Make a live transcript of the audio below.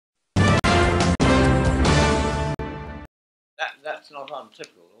that's not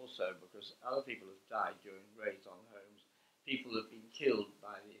untypical also because other people have died during raids on homes. People have been killed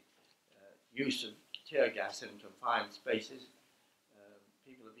by the use of tear gas in confined spaces.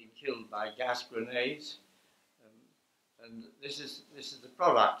 People have been killed by gas grenades. And this is the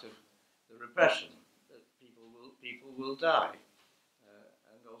product of the repression, that people will die.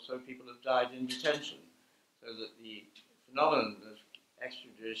 And also people have died in detention. So that the phenomenon of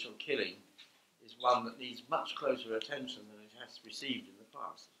extrajudicial killing is one that needs much closer attention than it has received in the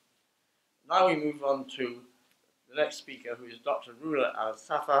past. Now we move on to the next speaker, who is Dr. Rula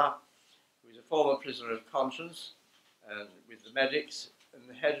Al-Saffar, who is a former prisoner of conscience with the medics and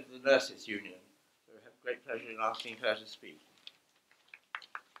the head of the Nurses Union. So I have great pleasure in asking her to speak.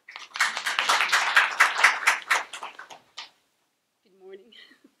 Good morning.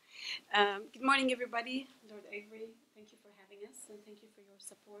 Good morning, everybody. Lord Avery, thank you for having us, and thank you for your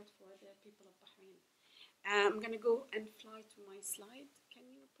support for the people of Bahrain. I'm going to go and fly to my slide. Can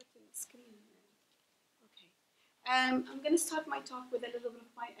you put the screen? Okay. I'm going to start my talk with a little bit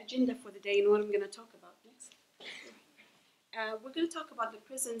of my agenda for the day and what I'm going to talk about next. We're going to talk about the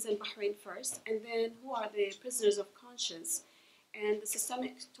prisons in Bahrain first, and then who are the prisoners of conscience and the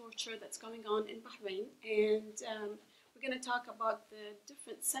systemic torture that's going on in Bahrain. And we're going to talk about the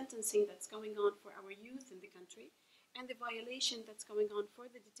different sentencing that's going on for our youth in the country and the violation that's going on for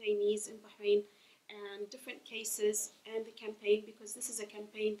the detainees in Bahrain and different cases and the campaign, because this is a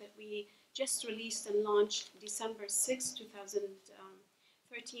campaign that we just released and launched December 6,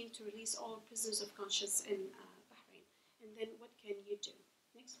 2013 to release all prisoners of conscience in Bahrain. And then what can you do?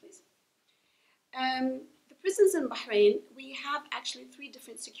 Next, please. The prisons in Bahrain, we have actually 3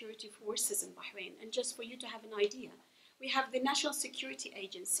 different security forces in Bahrain. And just for you to have an idea, we have the National Security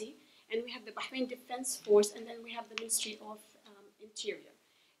Agency, and we have the Bahrain Defense Force, and then we have the Ministry of Interior.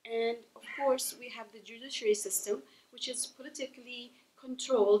 And of course, we have the judiciary system, which is politically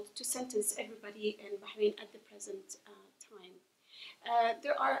controlled to sentence everybody in Bahrain at the present time.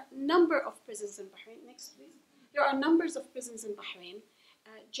 There are a number of prisons in Bahrain. Next, please. There are numbers of prisons in Bahrain.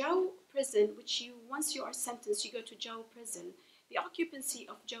 Jaw prison, which once you are sentenced, you go to Jaw prison. The occupancy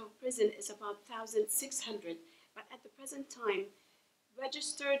of Jaw prison is about 1,600, but at the present time,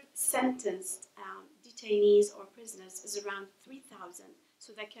 registered sentenced detainees or prisoners is around 3,000.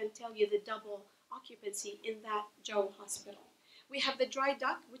 So that can tell you the double occupancy in that Jaw hospital. We have the dry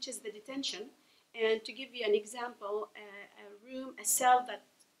dock, which is the detention. And to give you an example, a cell that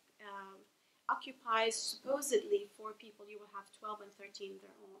occupies supposedly 4 people, you will have 12 and 13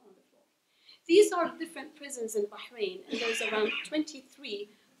 there on the floor. These are different prisons in Bahrain, and there's around 23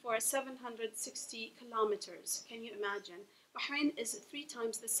 for 760 kilometers. Can you imagine? Bahrain is 3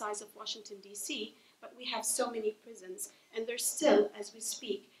 times the size of Washington, D.C., but we have so many prisons, and there's still, as we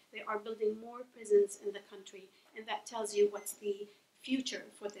speak, they are building more prisons in the country, and that tells you what's the future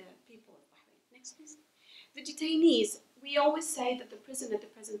for the people of Bahrain. Next, please. The detainees, we always say that the prison at the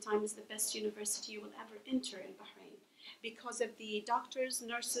present time is the best university you will ever enter in Bahrain because of the doctors,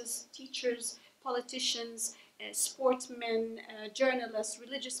 nurses, teachers, politicians, sportsmen, journalists,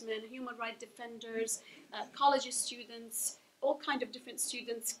 religious men, human rights defenders, college students, all kinds of different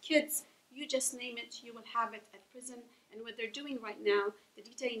students, kids, you just name it, you will have it at prison. And what they're doing right now, the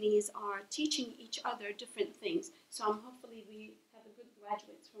detainees are teaching each other different things. So hopefully we have a good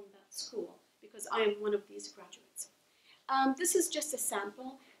graduates from that school, because I am one of these graduates. This is just a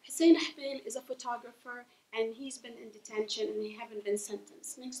sample. Hussein Hbail is a photographer, and he's been in detention and he haven't been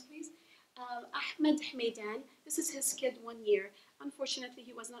sentenced. Next, please. Ahmed Hmeidan, this is his kid 1 year. Unfortunately,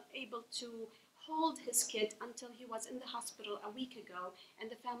 he was not able to hold his kid until he was in the hospital a week ago,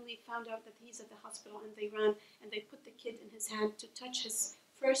 and the family found out that he's at the hospital, and they ran and they put the kid in his hand to touch his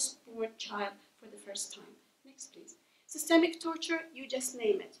firstborn child for the first time. Next, please. Systemic torture, you just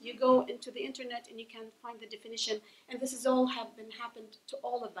name it. You go into the internet and you can find the definition, and this has all happened to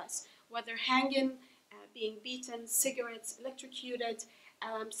all of us, whether hanging, being beaten, cigarettes, electrocuted,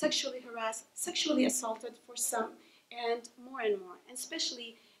 sexually harassed, sexually assaulted for some, and more. And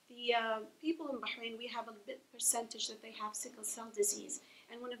especially the people in Bahrain, we have a bit percentage that they have sickle cell disease.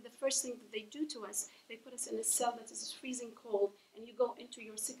 And one of the first things that they do to us, they put us in a cell that is freezing cold, and you go into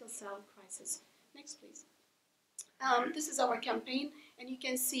your sickle cell crisis. Next, please. This is our campaign, and you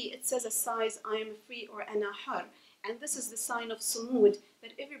can see it says a size, I am free or ana har. And this is the sign of sumud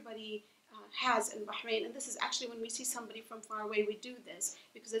that everybody has in Bahrain. And this is actually when we see somebody from far away, we do this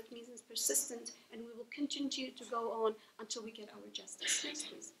because it means it's persistent, and we will continue to go on until we get our justice. Next,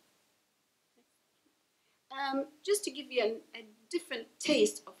 please. Just to give you a different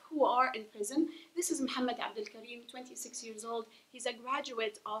taste of who are in prison, this is Muhammad Abdul Karim, 26 years old. He's a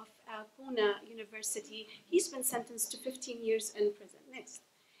graduate of Pune University. He's been sentenced to 15 years in prison. Next.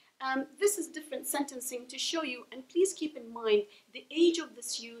 This is different sentencing to show you, and please keep in mind the age of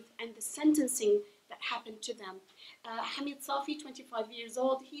this youth and the sentencing that happened to them. Hamid Safi, 25 years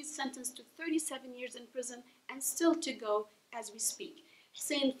old, he's sentenced to 37 years in prison and still to go as we speak.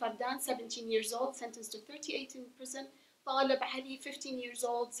 Hussein Fardan, 17 years old, sentenced to 38 in prison. Talib Ali, 15 years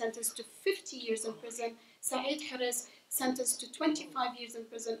old, sentenced to 50 years in prison. Saeed Harris, sentenced to 25 years in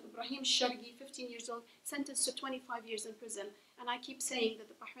prison. Ibrahim Shargi, 15 years old, sentenced to 25 years in prison. And I keep saying that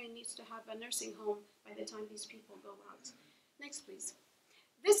the Bahrain needs to have a nursing home by the time these people go out. Next, please.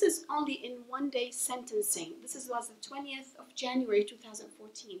 This is only in one-day sentencing. This was the 20th of January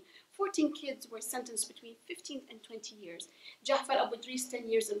 2014. 14 kids were sentenced between 15 and 20 years. Ja'far Abu Dris, 10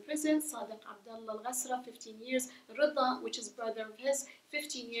 years in prison. Sadiq Abdullah Al-Ghasra, 15 years. Rida, which is brother of his,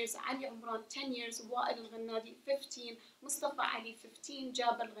 15 years. Ali Umran, 10 years. Wa'il Al-Ghannadi, 15. Mustafa Ali, 15.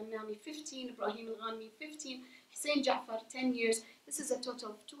 Jabir Al-Ghannami, 15. Ibrahim Al-Ghanmi, 15. Hussein Ja'far, 10 years. This is a total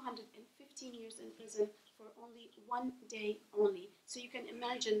of 215 years in prison for only one day only. So you can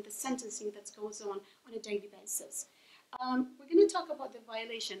imagine the sentencing that goes on a daily basis. We're going to talk about the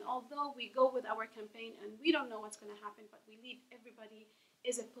violation. Although we go with our campaign and we don't know what's going to happen, but we leave everybody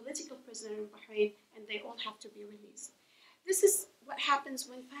is a political prisoner in Bahrain and they all have to be released. This is what happens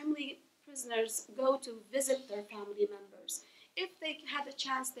when family prisoners go to visit their family members. If they had a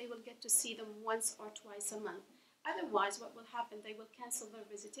chance, they will get to see them once or twice a month. Otherwise, what will happen? They will cancel their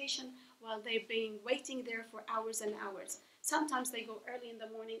visitation while they're being waiting there for hours and hours. Sometimes they go early in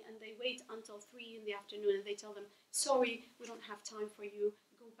the morning and they wait until 3 in the afternoon and they tell them, sorry, we don't have time for you,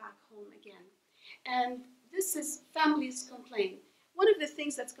 go back home again. And this is families complain. One of the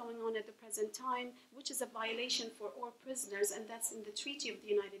things that's going on at the present time, which is a violation for all prisoners, and that's in the Treaty of the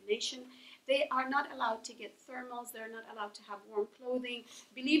United Nations, they are not allowed to get thermals, they're not allowed to have warm clothing.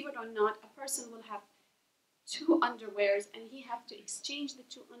 Believe it or not, a person will have 2 underwears and he have to exchange the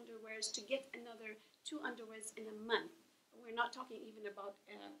 2 underwears to get another 2 underwears in a month. We're not talking even about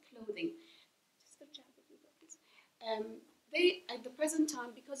clothing. They, at the present time,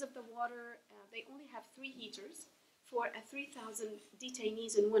 because of the water, they only have 3 heaters for 3,000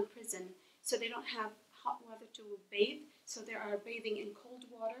 detainees in one prison. So they don't have hot water to bathe, so they are bathing in cold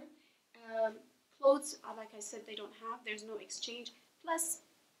water. Clothes, like I said, they don't have. There's no exchange. Plus,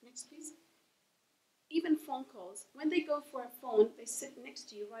 next please. Even phone calls. When they go for a phone, they sit next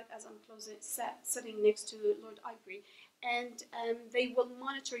to you, right as I'm sitting next to Lord Ekri, and they will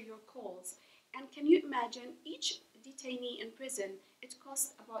monitor your calls. And can you imagine, each detainee in prison, it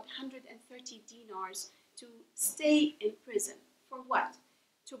costs about 130 dinars to stay in prison. For what?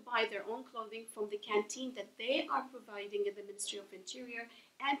 To buy their own clothing from the canteen that they are providing in the Ministry of Interior,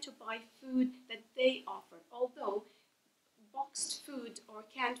 and to buy food that they offer. Although boxed food or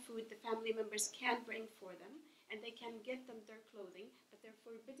canned food the family members can bring for them, and they can get them their clothing, but they're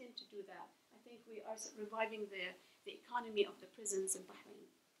forbidden to do that. I think we are reviving the economy of the prisons in Bahrain.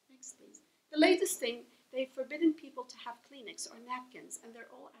 Next, please. The latest thing, they've forbidden people to have Kleenex or napkins, and they're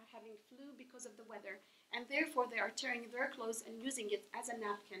all having flu because of the weather, and therefore they are tearing their clothes and using it as a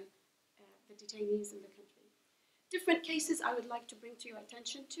napkin, the detainees in the country. Different cases I would like to bring to your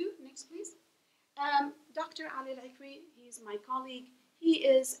attention to. Next, please. Dr. Ali-Ekri, he is my colleague. He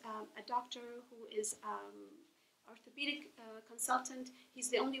is a doctor who is orthopedic consultant. He's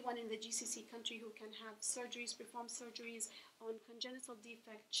the only one in the GCC country who can have surgeries, perform surgeries on congenital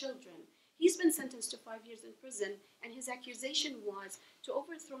defect children. He's been sentenced to 5 years in prison, and his accusation was to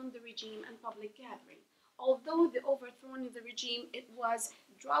overthrow the regime and public gathering. Although the overthrowing of the regime, it was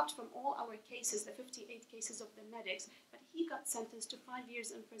dropped from all our cases, the 58 cases of the medics, but he got sentenced to 5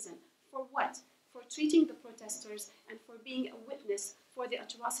 years in prison. For what? For treating the protesters and for being a witness for the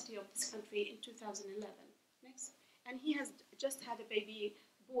atrocity of this country in 2011. Next. And he has just had a baby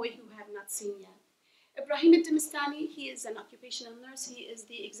boy who I have not seen yet. Ibrahim al-Dimistani, he is an occupational nurse. He is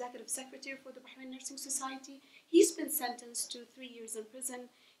the executive secretary for the Bahrain Nursing Society. He's been sentenced to 3 years in prison.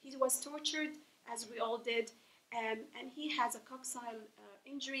 He was tortured, as we all did, and he has a coxal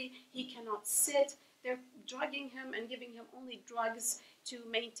injury. He cannot sit. They're drugging him and giving him only drugs to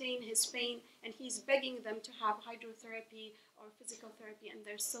maintain his pain, and he's begging them to have hydrotherapy or physical therapy, and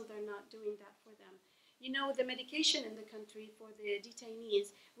they're not doing that for them. You know, the medication in the country for the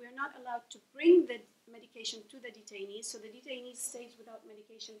detainees, we're not allowed to bring the medication to the detainees, so the detainees stays without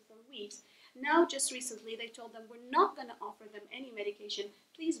medication for weeks. Now, just recently, they told them, we're not going to offer them any medication.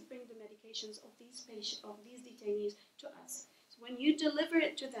 Please bring the medications of these detainees to us. So When you deliver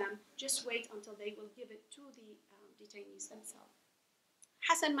it to them, just wait until they will give it to the detainees themselves.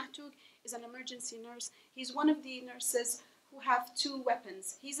 Hassan Mahtouk is an emergency nurse. He's one of the nurses who have two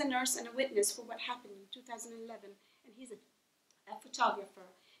weapons. He's a nurse and a witness for what happened in 2011, and he's a photographer.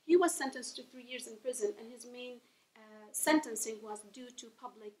 He was sentenced to 3 years in prison, and his main sentencing was due to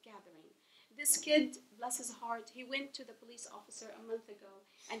public gathering. This kid, bless his heart, he went to the police officer a month ago,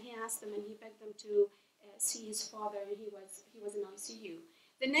 and he asked them and he begged them to see his father, and he was in ICU.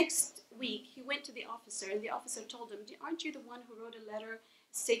 The next week, he went to the officer, and the officer told him, aren't you the one who wrote a letter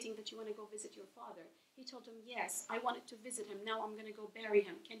stating that you want to go visit your father? He told him, yes, I wanted to visit him. Now I'm going to go bury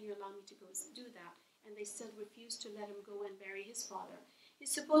him. Can you allow me to go do that? And they still refused to let him go and bury his father.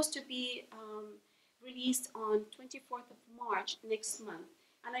 He's supposed to be released on 24th of March next month.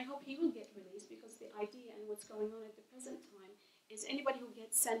 And I hope he will get released, because the idea and what's going on at the present time is anybody who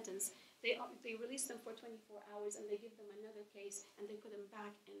gets sentenced, they release them for 24 hours and they give them another case and they put them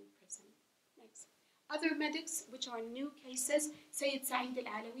back in prison. Next. Other medics, which are new cases, Sayyid Saeed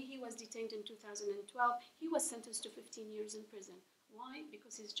Al-Alawi, he was detained in 2012. He was sentenced to 15 years in prison. Why?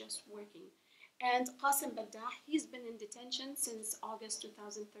 Because he's just working. And Qasim Baddah, he's been in detention since August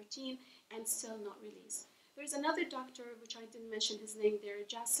 2013 and still not released. There's another doctor, which I didn't mention his name there,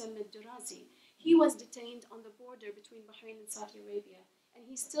 Jassim Al-Durazi. He was detained on the border between Bahrain and Saudi Arabia, and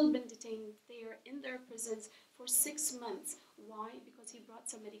he's still been detained there in their prisons for 6 months. Why? Because he brought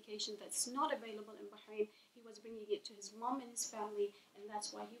some medication that's not available in Bahrain. He was bringing it to his mom and his family, and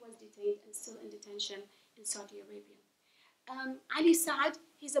that's why he was detained and still in detention in Saudi Arabia. Ali Saad,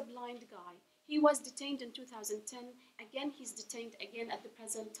 he's a blind guy. He was detained in 2010. Again, he's detained again at the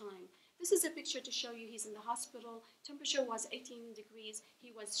present time. This is a picture to show you he's in the hospital. Temperature was 18 degrees.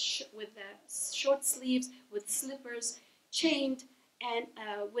 He was with short sleeves, with slippers, chained, and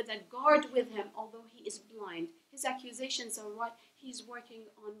with a guard with him, although he is blind. His accusations are what? He's working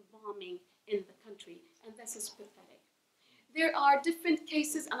on bombing in the country, and this is pathetic. There are different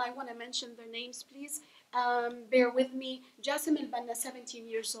cases, and I want to mention their names, please. Bear with me. Jassim Al-Banna, 17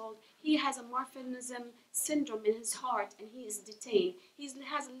 years old. He has a Marfanism syndrome in his heart, and he is detained. He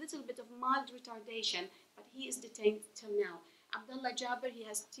has a little bit of mild retardation, but he is detained till now. Abdullah Jabir, he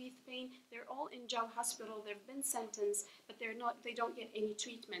has teeth pain. They're all in Jaw Hospital. They've been sentenced, but they don't get any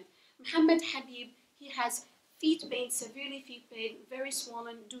treatment. Muhammad Habib, he has feet pain, severely feet pain, very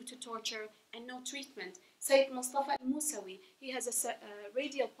swollen due to torture, and no treatment. Sayyid Mustafa Al-Musawi, he has a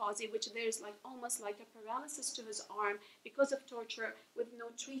radial palsy, which there's almost like a paralysis to his arm because of torture with no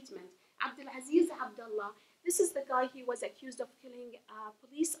treatment. Abdulaziz Abdullah, this is the guy he was accused of killing a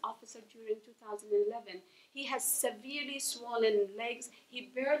police officer during 2011. He has severely swollen legs,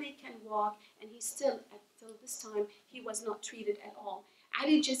 he barely can walk, and he still, until this time, he was not treated at all.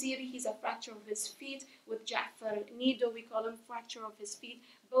 Ali Jaziri, he's a fracture of his feet. With Ja'far Nido, we call him fracture of his feet.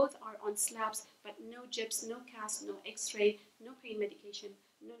 Both are on slabs, but no gyps, no cast, no x-ray, no pain medication,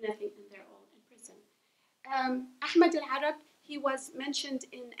 no nothing, and they're all in prison. Ahmed Al-Arab, he was mentioned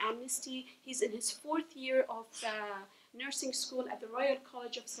in Amnesty. He's in his 4th year of nursing school at the Royal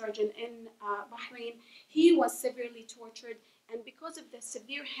College of Surgeons in Bahrain. He was severely tortured, and because of the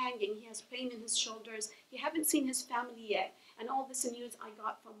severe hanging, he has pain in his shoulders. He haven't seen his family yet, and all this news I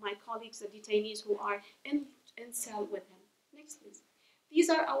got from my colleagues, the detainees who are in cell with him. Next, please. These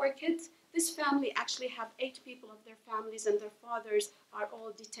are our kids. This family actually have 8 people of their families, and their fathers are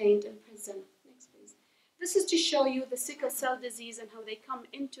all detained in prison. Next, please. This is to show you the sickle cell disease and how they come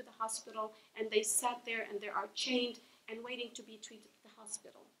into the hospital, and they sat there and they are chained and waiting to be treated at the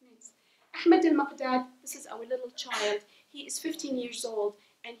hospital. Next. Ahmed Al-Maqdad, this is our little child. He is 15 years old,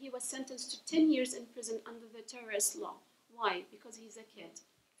 and he was sentenced to 10 years in prison under the terrorist law. Why? Because he's a kid.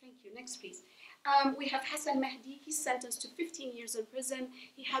 Thank you. Next, please. We have Hassan Mahdi. He's sentenced to 15 years in prison.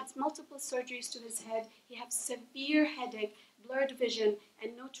 He had multiple surgeries to his head. He has severe headache, blurred vision,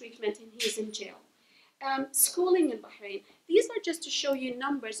 and no treatment, and he is in jail. Schooling in Bahrain. These are just to show you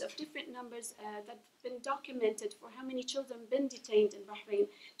numbers of different numbers that have been documented for how many children have been detained in Bahrain.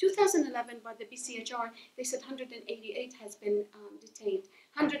 2011, by the BCHR, they said 188 has been detained,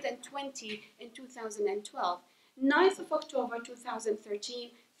 120 in 2012. 9th of October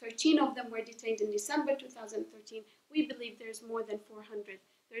 2013, 13 of them were detained in December 2013. We believe there's more than 400.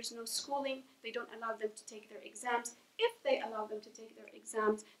 There's no schooling. They don't allow them to take their exams. If they allow them to take their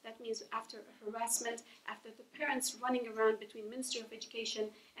exams, that means after harassment, after the parents running around between Ministry of Education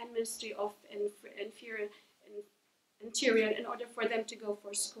and Ministry of Interior in order for them to go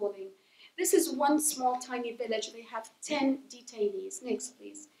for schooling. This is one small tiny village. They have 10 detainees. Next,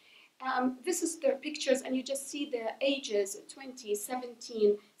 please. This is their pictures, and you just see the ages 20,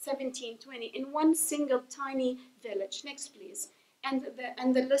 17, 17, 20 in one single tiny village. Next, please. And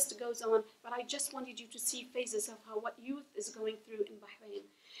the list goes on, but I just wanted you to see phases of what youth is going through in Bahrain.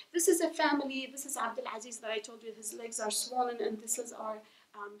 This is a family. This is Abdul Aziz that I told you his legs are swollen, and this is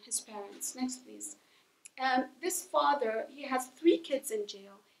his parents. Next, please. This father, he has 3 kids in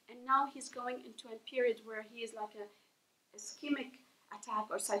jail, and now he's going into a period where he is like a ischemic attack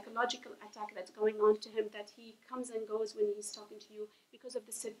or psychological attack that's going on to him, that he comes and goes when he's talking to you because of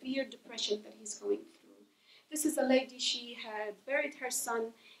the severe depression that he's going through. This is a lady, she buried her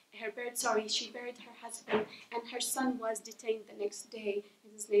son, she buried her husband, and her son was detained the next day,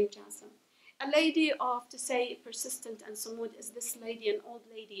 and his name Jassim. A lady of, to say, persistent and sumud is this lady, an old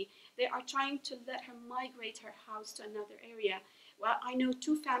lady. They are trying to let her migrate her house to another area. Well, I know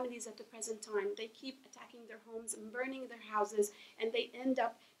 2 families at the present time. They keep attacking their homes and burning their houses, and they end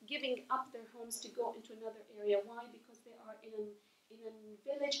up giving up their homes to go into another area. Why? Because they are in a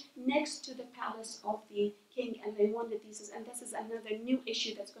village next to the palace of the king, and they wanted these. And this is another new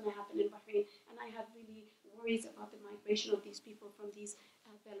issue that's going to happen in Bahrain, and I have really worries about the migration of these people from these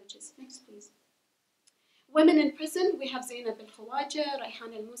villages. Next, please. Women in prison, we have Zainab al-Khawaja,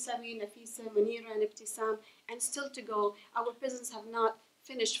 Rayhan al-Musawi, Nafisa, Munira, and Ibtisam, and still to go. Our prisons have not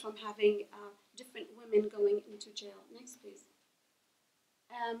finished from having different women going into jail. Next, please.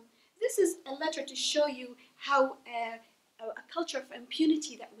 This is a letter to show you how a culture of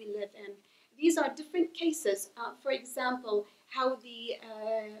impunity that we live in. These are different cases. For example, how the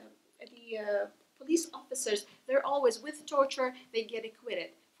police officers, they're always with torture, they get acquitted.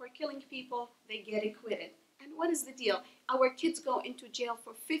 For killing people, they get acquitted. And what is the deal? Our kids go into jail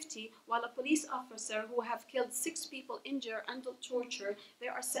for 50, while a police officer who have killed 6 people injured under torture, they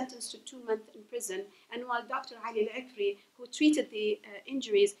are sentenced to 2 months in prison. And while Dr. Ali-Ekri, who treated the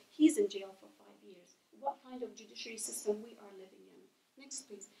injuries, he's in jail for 5 years. What kind of judiciary system we are living in? Next,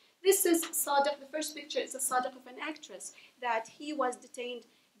 please. This is Sadiq. The first picture is a Sadiq of an actress that he was detained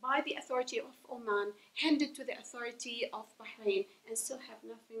by the authority of Oman, handed to the authority of Bahrain, and still have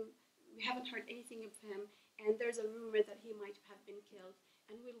nothing. We haven't heard anything of him, and there's a rumor that he might have been killed,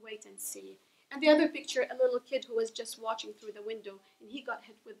 and we'll wait and see. And the other picture, a little kid who was just watching through the window, and he got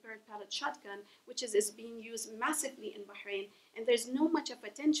hit with bird pellet shotgun, which is being used massively in Bahrain, and there's no much of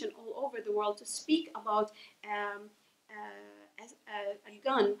attention all over the world to speak about a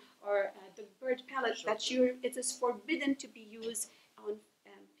gun or the bird pellet that it is forbidden to be used on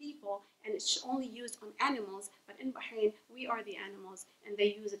people, and it's only used on animals. But in Bahrain, we are the animals, and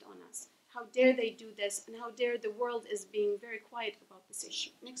they use it on us. How dare they do this, and how dare the world is being very quiet about this issue.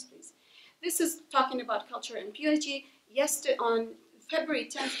 Next, please. This is talking about culture and impunity. Yesterday, on February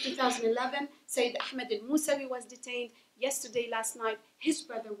 10th, 2011, Sayyid Ahmed al-Musawi was detained. Yesterday, last night, his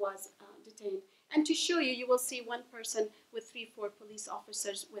brother was detained. And to show you, you will see one person with 3-4 police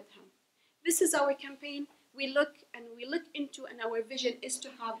officers with him. This is our campaign. We look into, and our vision is to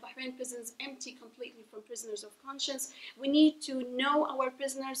have Bahrain prisons empty completely from prisoners of conscience. We need to know our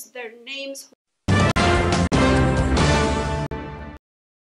prisoners, their names,